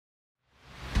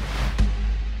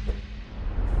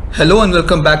Hello and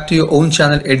welcome back to your own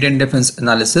channel Indian Defense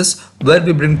Analysis, where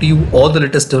we bring to you all the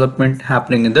latest development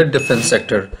happening in the defense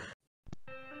sector.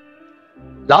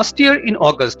 Last year in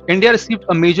August, India received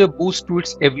a major boost to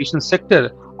its aviation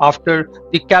sector after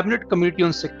the Cabinet Committee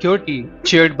on Security,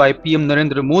 chaired by PM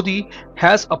Narendra Modi,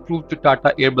 has approved the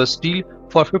Tata-Airbus deal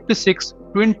for 56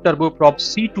 twin-turboprop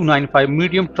C-295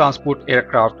 medium transport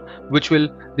aircraft, which will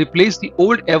replace the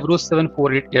old Avro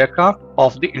 748 aircraft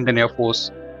of the Indian Air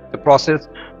Force. The process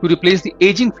to replace the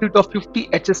aging fleet of 50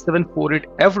 HS-748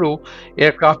 Avro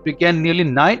aircraft began nearly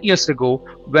 9 years ago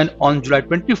when on July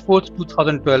 24,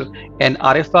 2012, an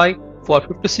RFI for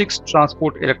 56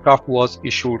 transport aircraft was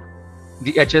issued.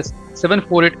 The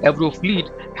HS-748 Avro fleet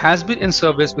has been in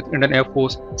service with Indian Air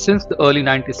Force since the early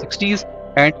 1960s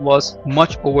and was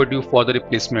much overdue for the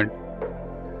replacement.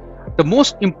 The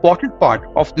most important part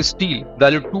of this deal,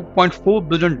 valued $2.4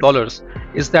 billion,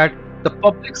 is that the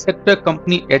public sector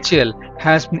company HAL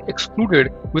has been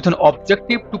excluded with an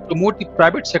objective to promote the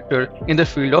private sector in the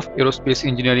field of aerospace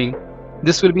engineering.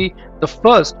 This will be the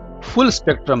first full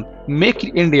spectrum Make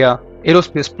in India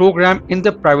aerospace program in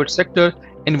the private sector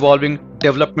involving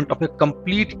development of a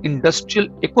complete industrial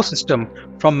ecosystem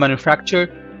from manufacture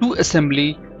to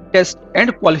assembly, test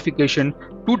and qualification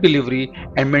to delivery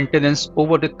and maintenance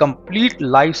over the complete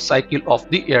life cycle of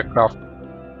the aircraft.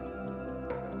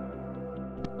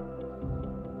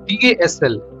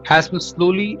 TASL has been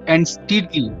slowly and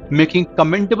steadily making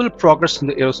commendable progress in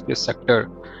the aerospace sector.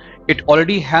 It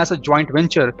already has a joint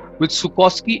venture with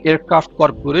Sukhoi Aircraft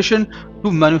Corporation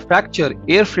to manufacture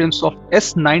airframes of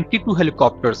S-92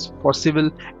 helicopters for civil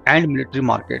and military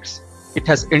markets. It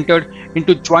has entered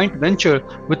into joint venture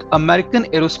with American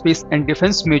aerospace and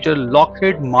defense major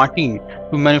Lockheed Martin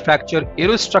to manufacture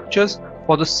aerostructures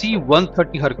for the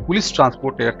C-130 Hercules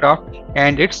transport aircraft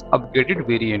and its upgraded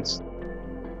variants.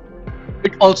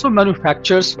 It also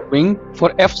manufactures wing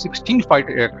for F-16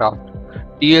 fighter aircraft.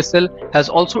 TASL has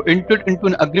also entered into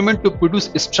an agreement to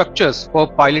produce structures for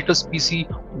Pilatus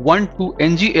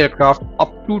PC-12NG aircraft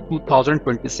up to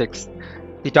 2026.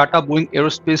 The Tata Boeing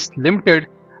Aerospace Limited,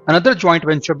 another joint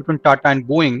venture between Tata and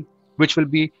Boeing, which will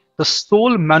be the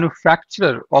sole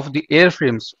manufacturer of the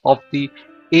airframes of the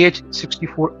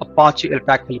AH-64 Apache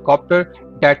attack helicopter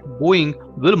that Boeing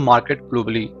will market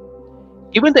globally.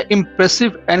 Given the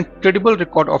impressive and credible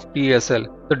record of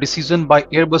TASL, the decision by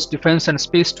Airbus Defence and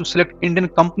Space to select Indian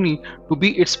company to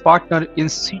be its partner in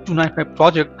C-295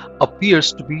 project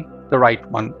appears to be the right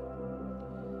one.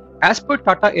 As per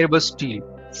Tata-Airbus Deal,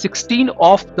 16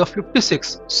 of the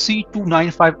 56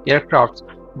 C-295 aircrafts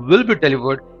will be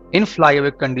delivered in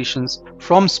flyaway conditions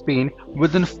from Spain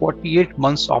within 48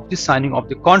 months of the signing of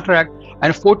the contract,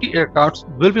 and 40 aircrafts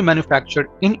will be manufactured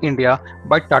in India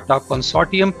by Tata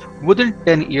Consortium within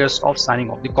 10 years of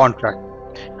signing of the contract.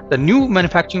 The new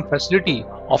manufacturing facility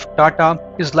of Tata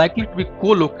is likely to be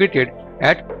co-located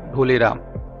at Dholera.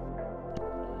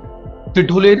 The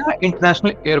Dholera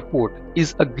International Airport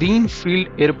is a greenfield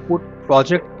airport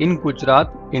project in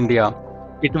Gujarat, India.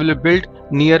 It will be built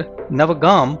near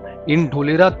Navagam in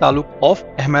Dholera Taluk of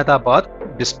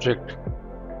Ahmedabad district.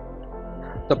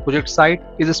 The project site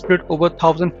is spread over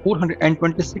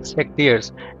 1,426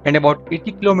 hectares and about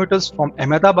 80 kilometers from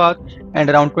Ahmedabad and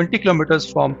around 20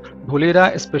 kilometers from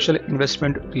Dholera Special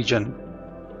Investment Region.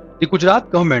 The Gujarat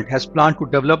government has planned to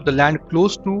develop the land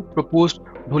close to proposed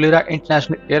Dholera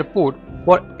International Airport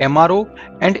for MRO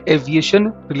and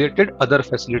aviation related other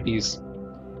facilities.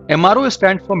 MRO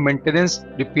stands for maintenance,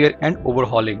 repair and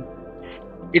overhauling.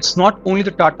 It's not only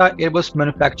the Tata Airbus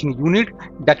manufacturing unit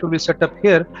that will be set up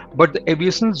here, but the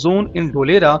aviation zone in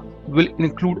Dholera will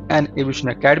include an aviation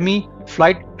academy,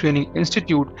 flight training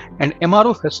institute and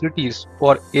MRO facilities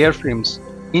for airframes,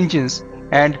 engines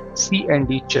and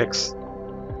C&D checks.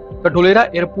 The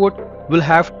Dholera airport will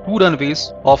have two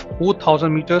runways of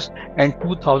 4,000 meters and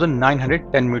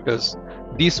 2,910 meters.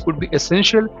 These would be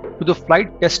essential to the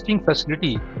flight testing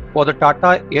facility for the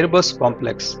Tata Airbus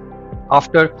complex.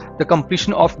 After the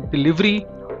completion of delivery,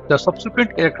 the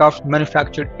subsequent aircraft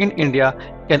manufactured in India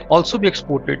can also be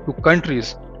exported to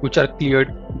countries which are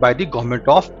cleared by the Government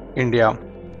of India.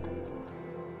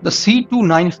 The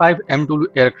C-295 MW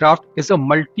aircraft is a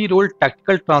multi-role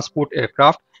tactical transport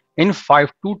aircraft in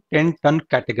 5 to 10 ton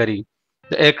category.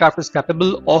 The aircraft is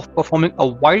capable of performing a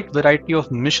wide variety of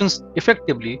missions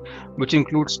effectively, which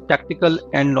includes tactical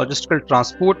and logistical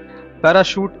transport,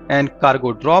 parachute and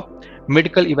cargo drop,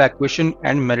 medical evacuation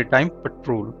and maritime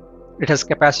patrol. It has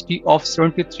capacity of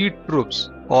 73 troops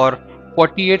or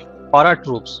 48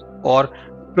 paratroops or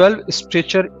 12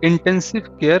 stretcher intensive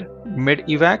care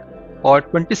med-evac or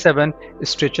 27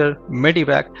 stretcher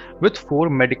med-evac with 4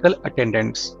 medical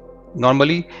attendants.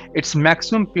 Normally, its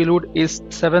maximum payload is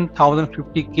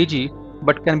 7050 kg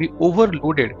but can be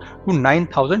overloaded to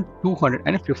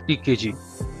 9250 kg.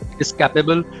 It is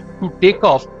capable to take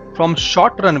off from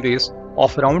short runways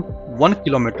of around 1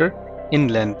 kilometer in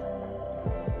length.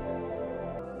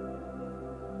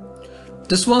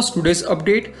 This was today's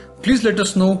update. Please let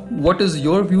us know what is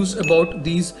your views about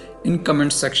these in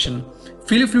comment section.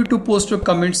 Feel free to post your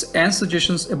comments and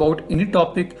suggestions about any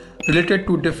topic related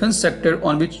to defense sector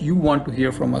on which you want to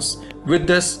hear from us. With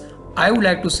this, I would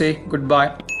like to say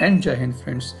goodbye and Jai Hind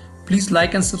friends. Please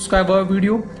like and subscribe our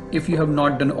video if you have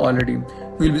not done already.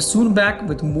 We will be soon back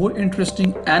with more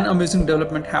interesting and amazing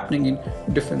development happening in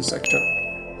defense sector.